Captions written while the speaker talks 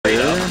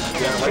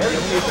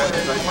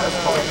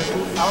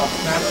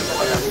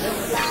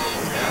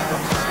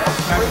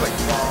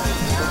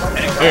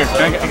Here,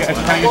 can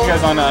I get you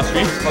guys on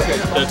screen? Okay.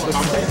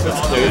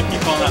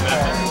 Keep on that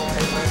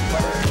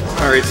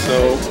map. Alright,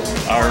 so...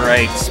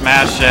 Alright,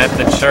 Smash at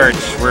the church.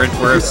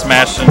 We're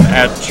smashing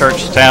at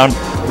Churchtown.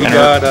 We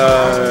got,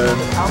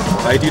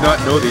 I do not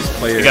know these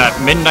players. We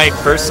got Midnight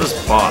versus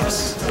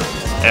Boss.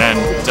 And,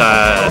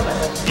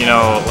 you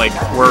know, like,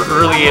 we're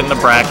early in the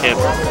bracket.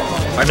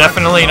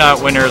 Definitely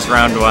not winners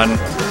round 1.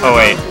 Oh,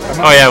 wait.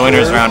 Oh, yeah,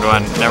 winners round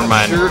 1. Never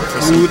mind. Sure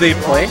who they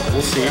play?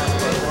 We'll see.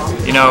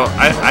 You know,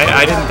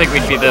 I didn't think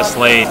we'd be this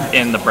late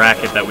in the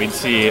bracket that we'd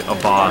see a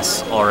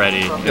boss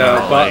already.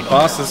 Yeah, like,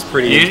 boss is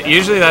pretty...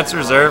 Usually that's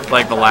reserved,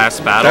 like, the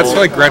last battle. That's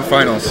like grand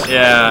finals.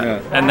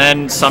 Yeah. And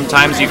then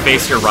sometimes you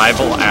face your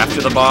rival after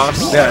the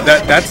boss. Yeah,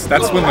 that's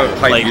when the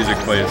hype music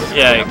plays.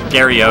 Yeah,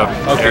 Gary Oak.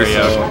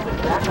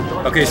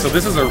 Okay, so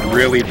this is a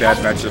really bad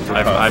matchup for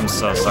Puff. I'm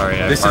so sorry.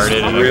 I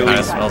farted and it kind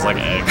of smells like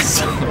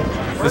eggs.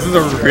 This is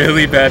a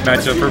really bad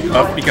matchup for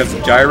Puff because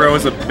Gyro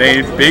is a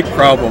big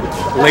problem.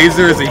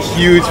 Laser is a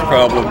huge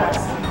problem.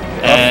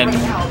 And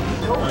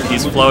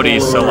he's floaty,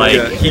 so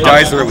like he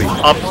dies early.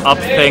 Up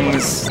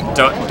things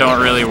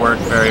don't really work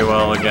very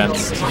well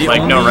against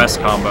no rest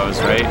combos,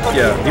 right?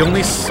 Yeah, the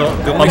only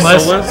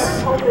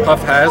solace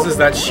Puff has is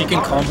that she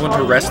can combo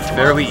into rest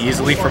fairly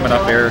easily from an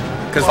up air.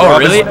 Because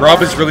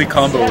Rob is really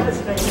comboed.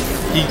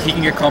 He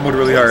can get comboed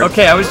really hard.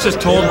 Okay, I was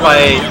just told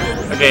by...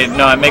 Okay,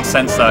 no, it makes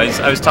sense though.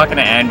 I was talking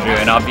to Andrew,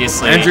 and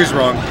obviously... Andrew's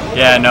wrong.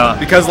 Yeah, no.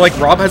 Because, like,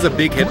 Rob has a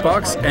big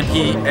hitbox, and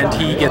he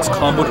gets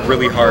comboed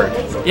really hard.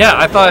 Yeah,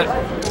 I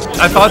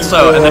thought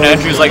so, and then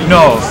Andrew's like,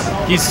 no,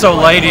 he's so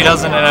light, he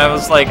doesn't, and I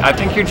was like, I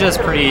think you're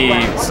just pretty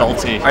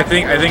salty. I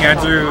think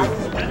Andrew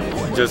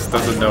just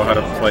doesn't know how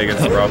to play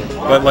against Rob.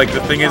 But, like,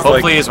 the thing is,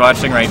 hopefully he's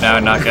watching right now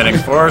and not getting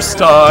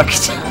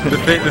four-stocked. The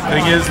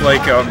thing is,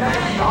 like,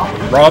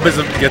 Rob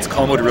gets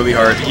comboed really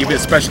hard, even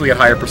especially at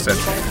higher percent.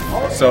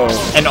 So...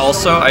 And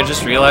also, I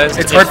just realized...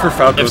 It's hard for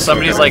Falco. If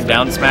somebody's, like,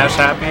 down smash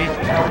happy,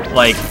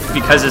 like,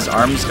 because his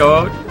arms go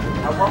out,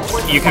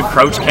 you could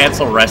crouch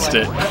cancel rest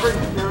it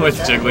with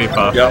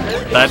Jigglypuff.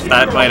 Yep.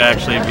 That might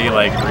actually be,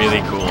 like,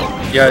 really cool.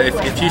 Yeah,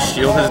 if you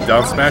shield his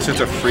down smash, it's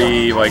a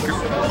free, like,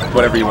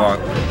 whatever you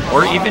want.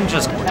 Or even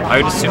just, I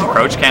would assume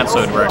crouch cancel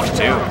would work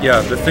too.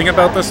 Yeah, the thing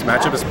about this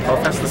matchup is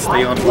Puff has to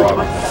stay on Rob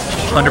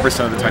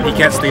 100% of the time. He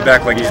can't stay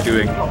back like he's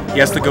doing. He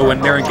has to go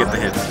in there and get the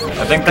hits.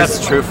 I think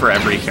that's true for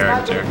every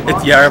character.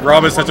 Yeah,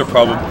 Rob is such a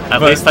problem.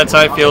 At least that's how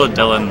I feel with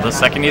Dylan. The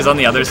second he's on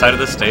the other side of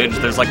the stage,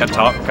 there's like a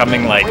top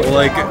coming like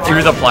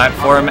through the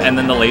platform, and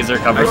then the laser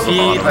covers the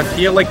bottom. I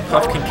feel like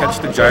Puff can catch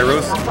the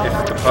gyros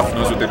if the Puff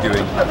knows what they're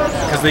doing.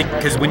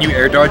 Because when you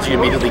air dodge, you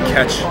immediately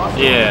catch.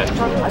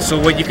 Yeah. So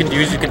what you can do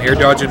is you can air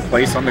dodge in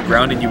place on the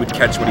ground, and you would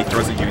catch what he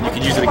throws at you, and you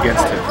can use it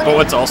against him. But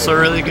what's also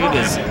really good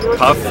is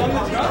Puff,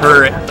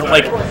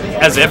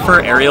 as if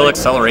her aerial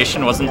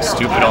acceleration wasn't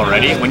stupid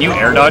already, when you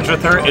air dodge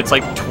with her, it's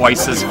like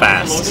twice as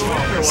fast.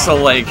 So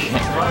like,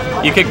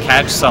 you could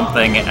catch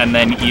something and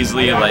then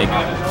easily like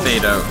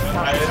fade out.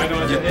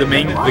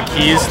 The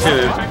key is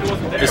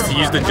to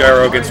use the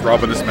gyro against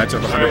Rob in this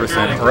matchup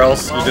 100%, or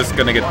else you're just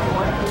gonna get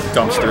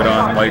dumpstered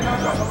on. Like,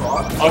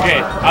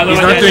 okay, he's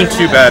not doing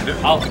too bad.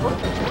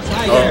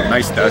 Oh,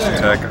 nice dash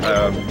attack.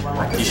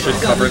 He should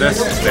cover this.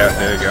 Yeah,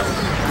 there you go.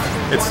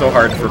 It's so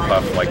hard for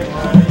Puff, like,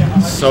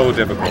 so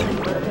difficult.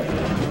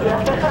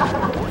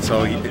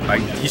 So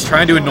he's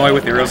trying to annoy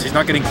with arrows. He's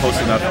not getting close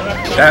enough.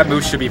 That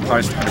move should be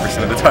punished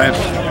 100% of the time.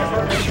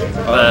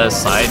 The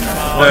side?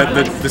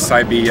 The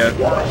side B, yeah.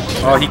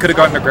 Oh, he could have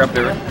gotten a grab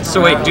there.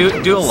 So wait,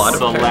 do a lot of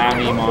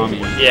salami mommy.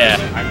 Yeah.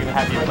 I'm gonna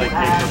have you play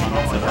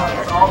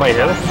paper. Wait,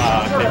 really?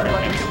 Paper.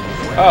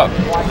 Oh,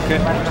 okay.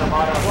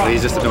 So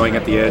he's just annoying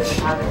at the edge.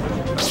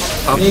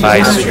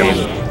 Nice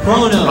stream.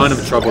 Ton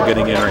of trouble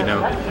getting in right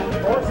now.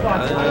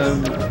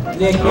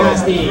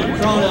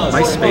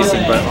 Nice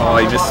spacing, but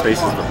he missed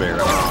spaces the bear.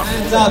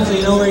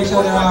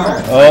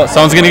 Oh,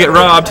 someone's gonna get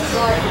robbed.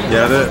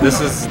 Yeah, this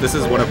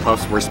is one of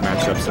Puff's worst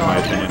matchups in my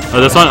opinion. Oh,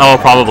 this one? Oh,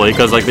 probably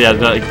because like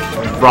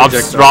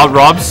Rob's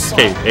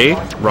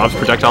Rob's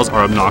projectiles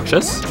are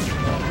obnoxious.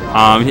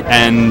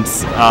 And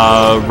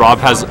Rob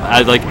has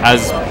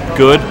as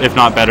good, if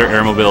not better,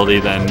 air mobility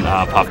than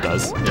Puff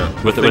does.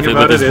 Yeah. With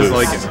his boost.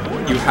 Like,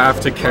 you have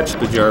to catch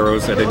the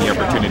gyros at any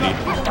opportunity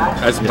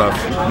as Puff,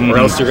 or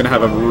else you're gonna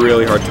have a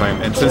really hard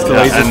time. And since the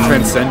laser's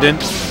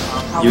transcendent,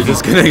 you're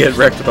just gonna get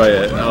wrecked by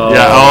it. Oh.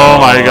 Yeah. Oh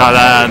my god,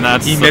 and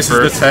that's he misses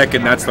the tech,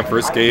 and that's the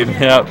first game.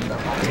 Yep.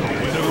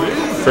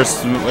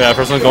 First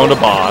one's going to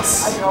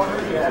boss.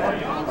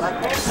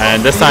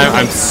 And this time,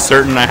 I'm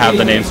certain I have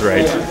the names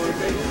right.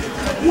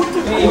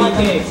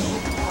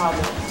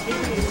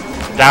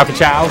 Ciao,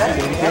 ciao.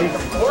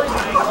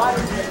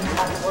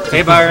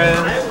 Hey,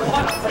 Byron.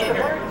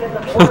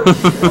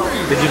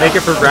 Did you make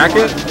it for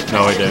bracket?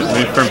 No, I didn't. I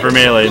mean, for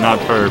Melee, not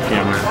for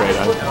PM, I'm afraid.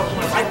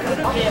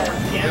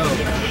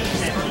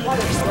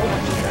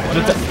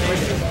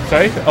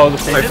 Sorry? Oh, the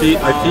same.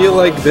 I feel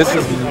like this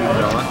is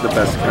not the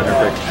best counter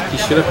pick. He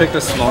should have picked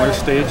a smaller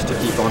stage to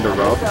keep on to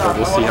Rob, but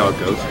we'll see how it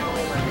goes.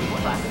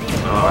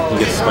 He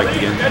gets spiked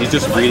again. He's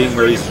just reading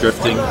where he's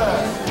drifting.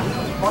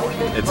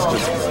 It's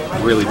just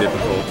really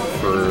difficult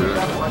for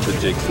the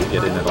jigs to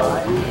get in at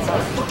all.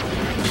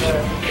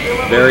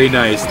 Very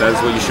nice. That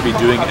is what you should be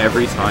doing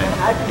every time.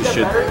 You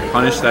should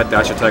punish that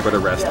dash attack with a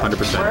rest,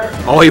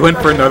 100%. Oh, he went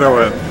for another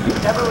one.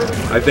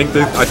 I think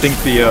the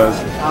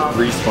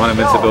respawn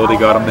invincibility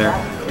got him there.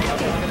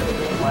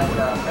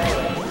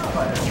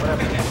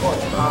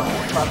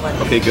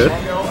 Okay, good.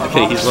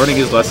 Okay, he's learning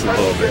his lesson a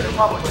little bit.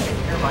 Oh,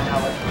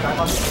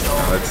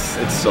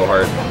 it's so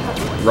hard.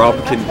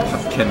 Rob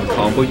can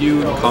combo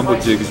you, combo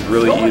jigs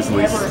really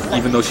easily,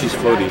 even though she's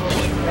floaty.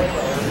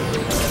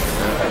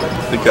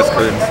 I think that's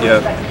curtains.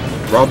 Yeah,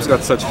 Rob's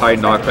got such high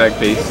knockback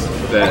base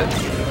that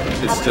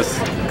it's just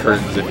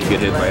curtains if you get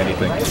hit by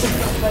anything.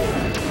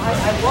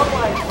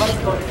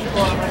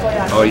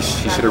 Oh, he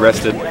should have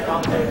rested.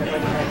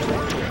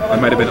 I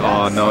might have been.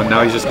 Oh no!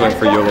 Now he's just going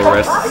for YOLO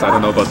rests. I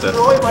don't know about this.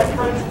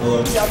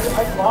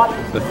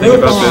 The thing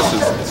about this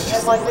is it's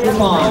just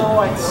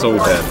so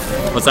bad.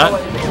 What's that?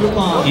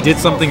 He did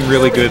something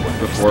really good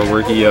before,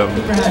 where he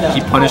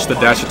punished the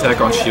dash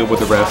attack on shield with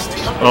the rest.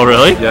 Oh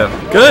really? Yeah.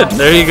 Good.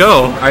 There you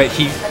go.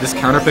 This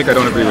counter pick I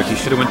don't agree with. He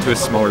should have went to a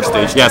smaller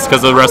stage. Yes,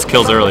 because the rest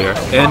kills earlier.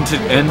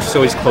 And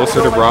so he's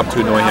closer to Rob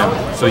to annoy him,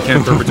 so he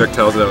can't throw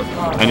projectiles out.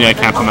 And yeah,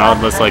 camp him out,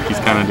 just like he's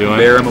kind of doing.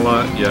 Bear him a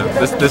lot. Yeah.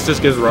 This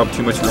just gives Rob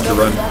too much room to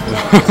run.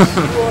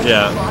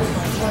 Yeah.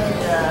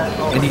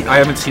 And I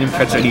haven't seen him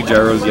catch any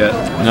gyros yet.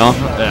 No?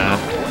 Yeah.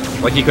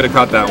 Like he could have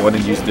caught that one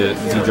and used it.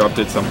 He dropped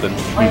it something.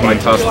 I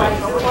tossed it.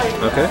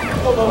 Okay.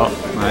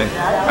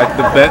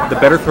 The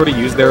better throw to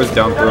use there is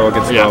down throw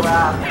against Rob.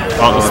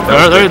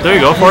 There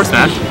you go, forward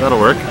smash. That'll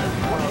work.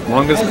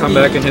 Longest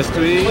comeback in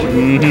history.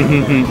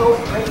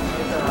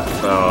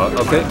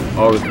 Okay.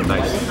 Oh,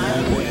 nice.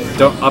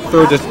 Up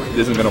throw just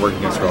isn't going to work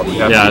against Rob.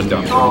 You have to use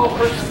down throw.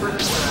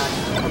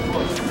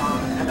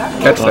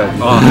 Catch that.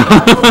 Oh.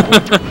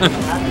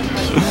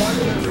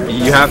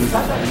 You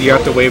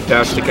have to wave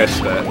dash to catch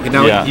that. And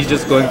now he's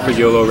just going for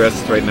YOLO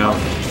rests right now.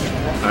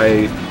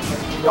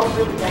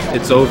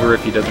 It's over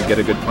if he doesn't get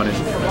a good punish.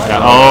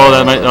 Yeah. Oh,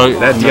 that might. Oh,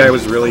 that DI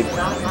was really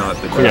not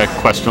the best.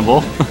 Yeah,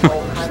 questionable.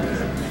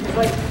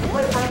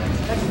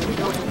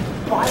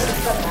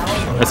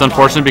 It's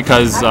unfortunate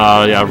because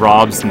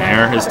Rob's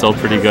Nair is still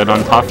pretty good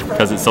on Puff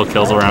because it still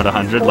kills around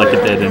 100 like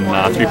it did in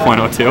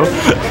 3.02.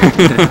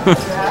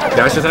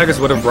 Dash attack is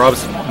one of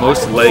Rob's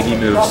most leggy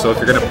moves, so if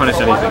you're gonna punish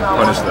anything,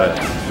 punish that.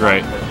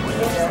 Right.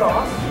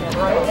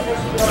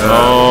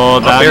 Oh,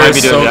 that might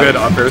be doing it.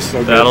 Up air is so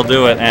good. That'll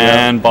do it,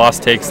 and Boss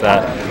takes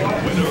that.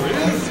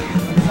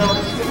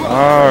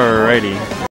 Alrighty.